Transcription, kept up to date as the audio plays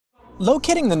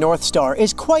Locating the North Star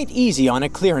is quite easy on a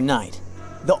clear night.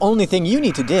 The only thing you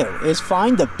need to do is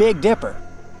find the Big Dipper.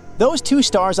 Those two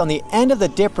stars on the end of the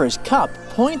Dipper's cup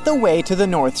point the way to the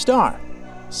North Star.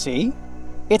 See?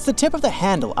 It's the tip of the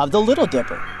handle of the Little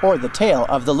Dipper, or the tail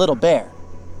of the Little Bear.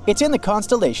 It's in the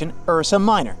constellation Ursa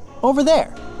Minor, over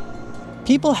there.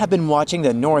 People have been watching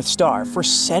the North Star for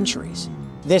centuries.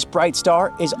 This bright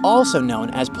star is also known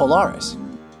as Polaris.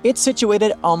 It's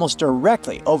situated almost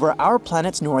directly over our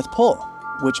planet's North Pole,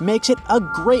 which makes it a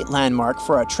great landmark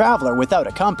for a traveler without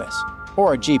a compass,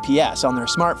 or a GPS on their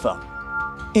smartphone.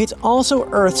 It's also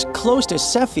Earth's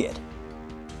closest Cepheid.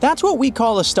 That's what we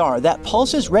call a star that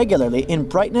pulses regularly in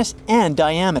brightness and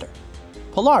diameter.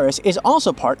 Polaris is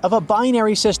also part of a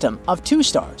binary system of two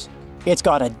stars. It's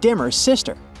got a dimmer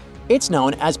sister. It's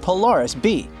known as Polaris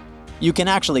B. You can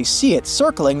actually see it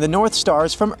circling the North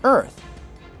Stars from Earth.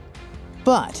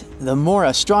 But the more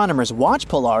astronomers watch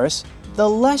Polaris, the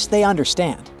less they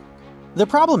understand. The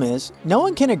problem is, no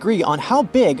one can agree on how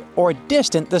big or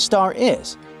distant the star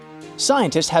is.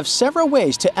 Scientists have several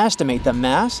ways to estimate the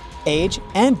mass, age,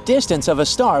 and distance of a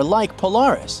star like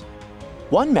Polaris.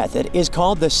 One method is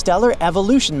called the stellar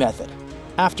evolution method.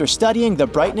 After studying the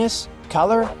brightness,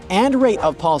 color, and rate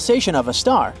of pulsation of a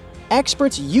star,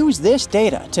 experts use this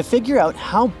data to figure out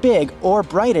how big or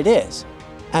bright it is,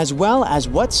 as well as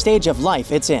what stage of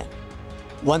life it's in.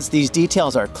 Once these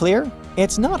details are clear,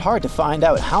 it's not hard to find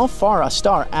out how far a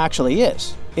star actually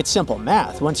is. It's simple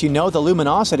math once you know the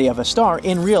luminosity of a star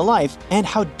in real life and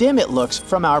how dim it looks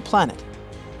from our planet.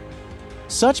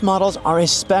 Such models are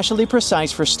especially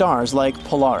precise for stars like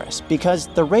Polaris because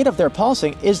the rate of their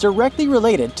pulsing is directly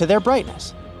related to their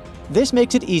brightness. This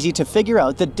makes it easy to figure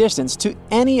out the distance to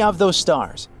any of those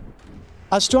stars.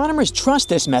 Astronomers trust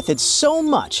this method so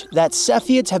much that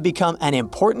Cepheids have become an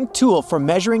important tool for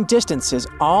measuring distances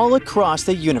all across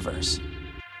the universe.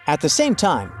 At the same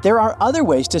time, there are other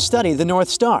ways to study the North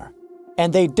Star,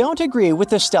 and they don't agree with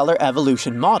the stellar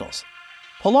evolution models.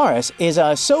 Polaris is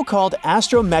a so-called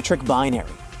astrometric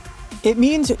binary. It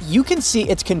means you can see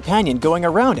its companion going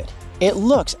around it. It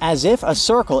looks as if a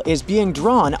circle is being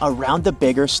drawn around the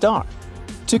bigger star.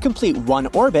 To complete one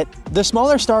orbit, the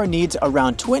smaller star needs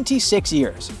around 26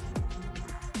 years.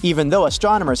 Even though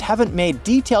astronomers haven't made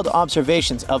detailed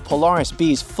observations of Polaris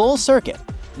B's full circuit,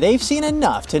 they've seen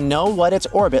enough to know what its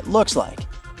orbit looks like.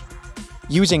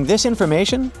 Using this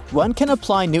information, one can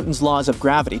apply Newton's laws of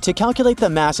gravity to calculate the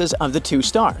masses of the two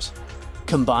stars.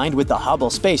 Combined with the Hubble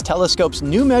Space Telescope's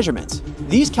new measurements,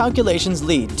 these calculations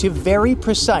lead to very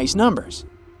precise numbers.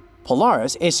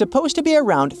 Polaris is supposed to be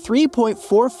around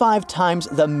 3.45 times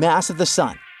the mass of the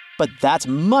Sun, but that's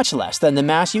much less than the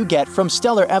mass you get from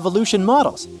stellar evolution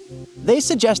models. They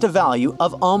suggest a value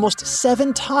of almost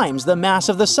 7 times the mass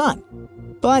of the Sun.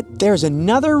 But there's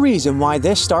another reason why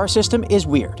this star system is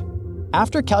weird.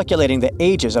 After calculating the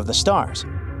ages of the stars,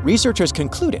 researchers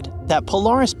concluded that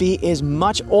Polaris B is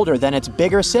much older than its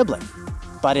bigger sibling,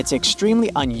 but it's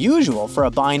extremely unusual for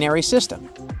a binary system.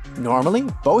 Normally,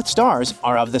 both stars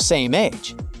are of the same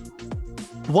age.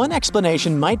 One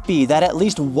explanation might be that at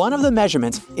least one of the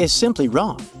measurements is simply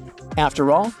wrong.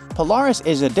 After all, Polaris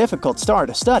is a difficult star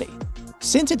to study.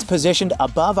 Since it's positioned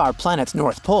above our planet's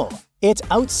North Pole, it's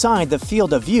outside the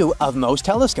field of view of most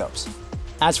telescopes.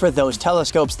 As for those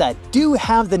telescopes that do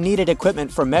have the needed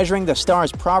equipment for measuring the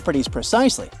star's properties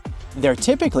precisely, they're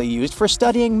typically used for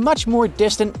studying much more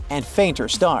distant and fainter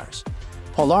stars.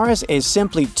 Polaris is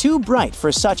simply too bright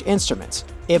for such instruments.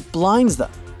 It blinds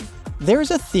them. There's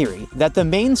a theory that the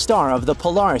main star of the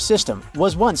Polaris system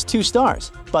was once two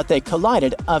stars, but they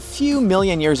collided a few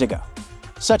million years ago.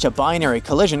 Such a binary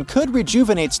collision could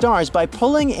rejuvenate stars by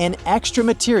pulling in extra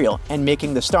material and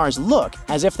making the stars look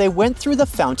as if they went through the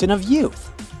fountain of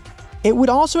youth. It would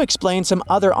also explain some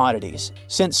other oddities,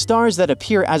 since stars that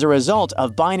appear as a result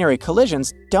of binary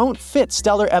collisions don't fit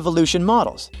stellar evolution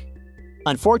models.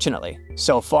 Unfortunately,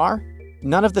 so far,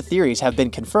 none of the theories have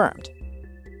been confirmed.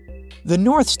 The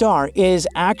North Star is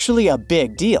actually a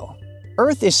big deal.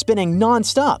 Earth is spinning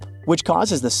non-stop, which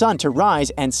causes the sun to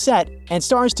rise and set and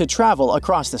stars to travel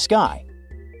across the sky.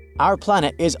 Our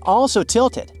planet is also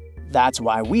tilted. That's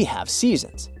why we have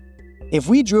seasons. If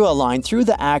we drew a line through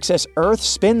the axis Earth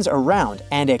spins around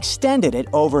and extended it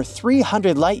over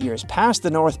 300 light-years past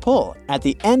the North Pole, at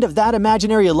the end of that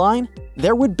imaginary line,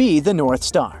 there would be the North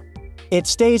Star. It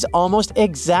stays almost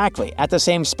exactly at the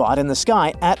same spot in the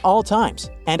sky at all times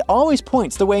and always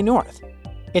points the way north.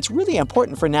 It's really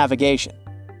important for navigation.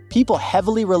 People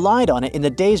heavily relied on it in the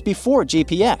days before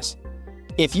GPS.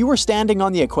 If you were standing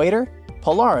on the equator,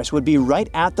 Polaris would be right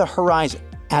at the horizon.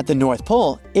 At the North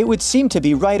Pole, it would seem to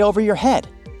be right over your head.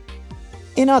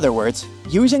 In other words,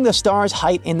 using the star's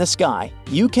height in the sky,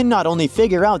 you can not only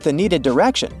figure out the needed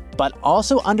direction, but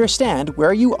also understand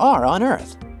where you are on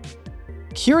Earth.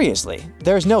 Curiously,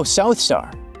 there's no South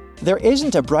Star. There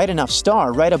isn't a bright enough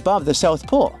star right above the South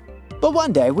Pole, but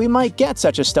one day we might get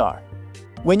such a star.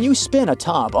 When you spin a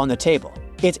top on the table,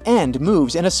 its end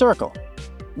moves in a circle.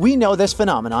 We know this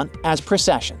phenomenon as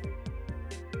precession.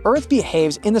 Earth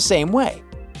behaves in the same way,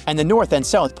 and the North and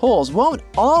South poles won't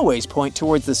always point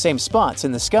towards the same spots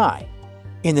in the sky.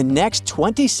 In the next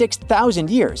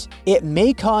 26,000 years, it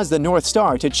may cause the North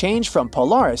Star to change from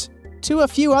Polaris to a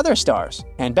few other stars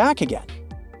and back again.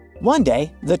 One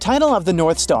day, the title of the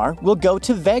North Star will go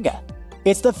to Vega.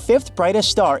 It's the 5th brightest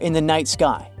star in the night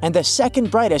sky and the 2nd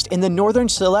brightest in the northern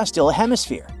celestial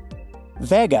hemisphere.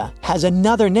 Vega has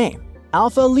another name,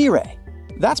 Alpha Lyrae.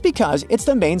 That's because it's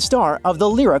the main star of the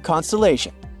Lyra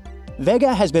constellation.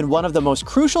 Vega has been one of the most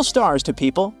crucial stars to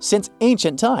people since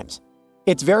ancient times.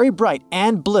 It's very bright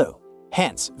and blue,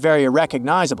 hence very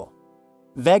recognizable.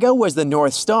 Vega was the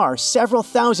North Star several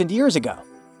thousand years ago,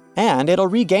 and it'll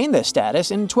regain this status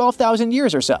in 12,000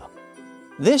 years or so.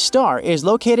 This star is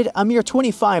located a mere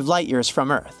 25 light-years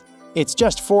from Earth. It's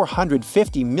just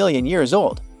 450 million years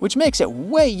old, which makes it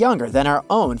way younger than our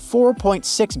own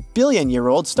 4.6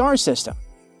 billion-year-old star system.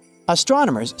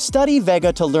 Astronomers study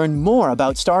Vega to learn more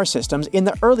about star systems in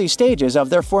the early stages of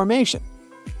their formation.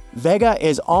 Vega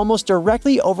is almost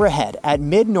directly overhead at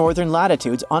mid-northern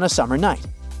latitudes on a summer night.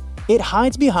 It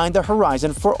hides behind the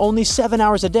horizon for only 7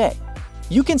 hours a day.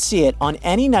 You can see it on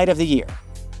any night of the year.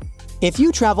 If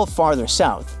you travel farther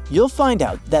south, you'll find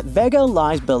out that Vega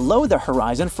lies below the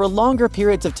horizon for longer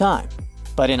periods of time.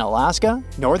 But in Alaska,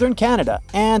 northern Canada,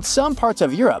 and some parts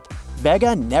of Europe,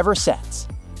 Vega never sets.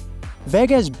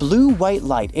 Vega's blue-white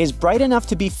light is bright enough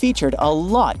to be featured a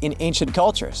lot in ancient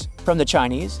cultures, from the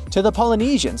Chinese to the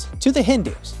Polynesians to the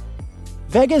Hindus.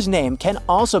 Vega's name can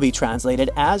also be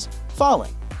translated as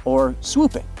falling or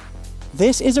swooping.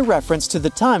 This is a reference to the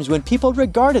times when people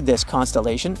regarded this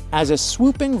constellation as a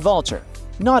swooping vulture,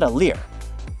 not a lyre.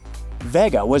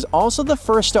 Vega was also the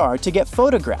first star to get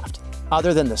photographed,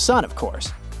 other than the Sun, of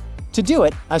course. To do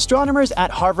it, astronomers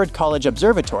at Harvard College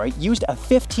Observatory used a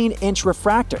 15-inch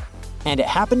refractor, and it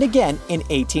happened again in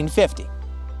 1850.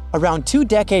 Around 2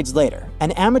 decades later,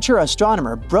 an amateur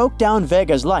astronomer broke down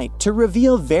Vega's light to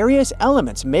reveal various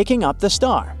elements making up the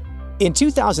star. In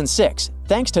 2006,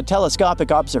 thanks to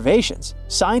telescopic observations,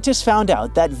 scientists found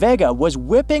out that Vega was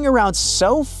whipping around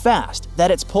so fast that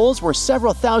its poles were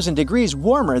several thousand degrees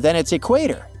warmer than its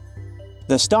equator.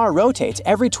 The star rotates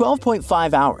every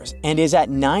 12.5 hours and is at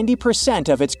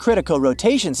 90% of its critical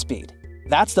rotation speed.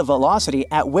 That's the velocity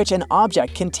at which an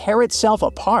object can tear itself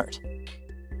apart.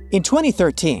 In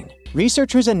 2013,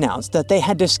 researchers announced that they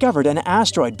had discovered an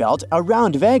asteroid belt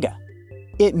around Vega.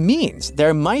 It means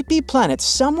there might be planets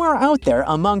somewhere out there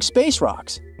among space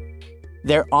rocks.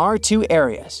 There are 2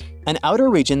 areas, an outer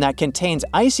region that contains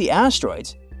icy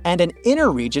asteroids and an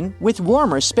inner region with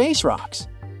warmer space rocks.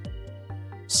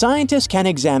 Scientists can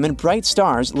examine bright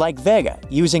stars like Vega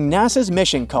using NASA's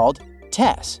mission called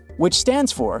TESS, which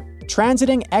stands for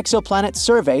Transiting Exoplanet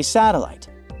Survey Satellite.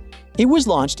 It was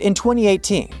launched in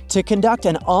 2018 to conduct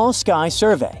an all-sky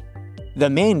survey. The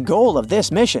main goal of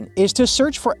this mission is to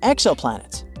search for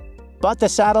exoplanets, but the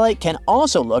satellite can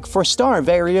also look for star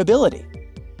variability.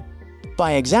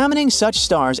 By examining such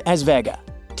stars as Vega,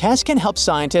 TESS can help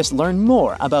scientists learn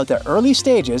more about the early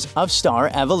stages of star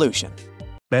evolution.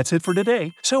 That's it for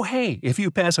today. So hey, if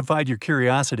you pacified your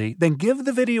curiosity, then give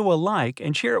the video a like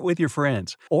and share it with your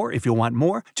friends. Or if you want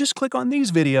more, just click on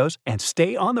these videos and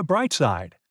stay on the bright side.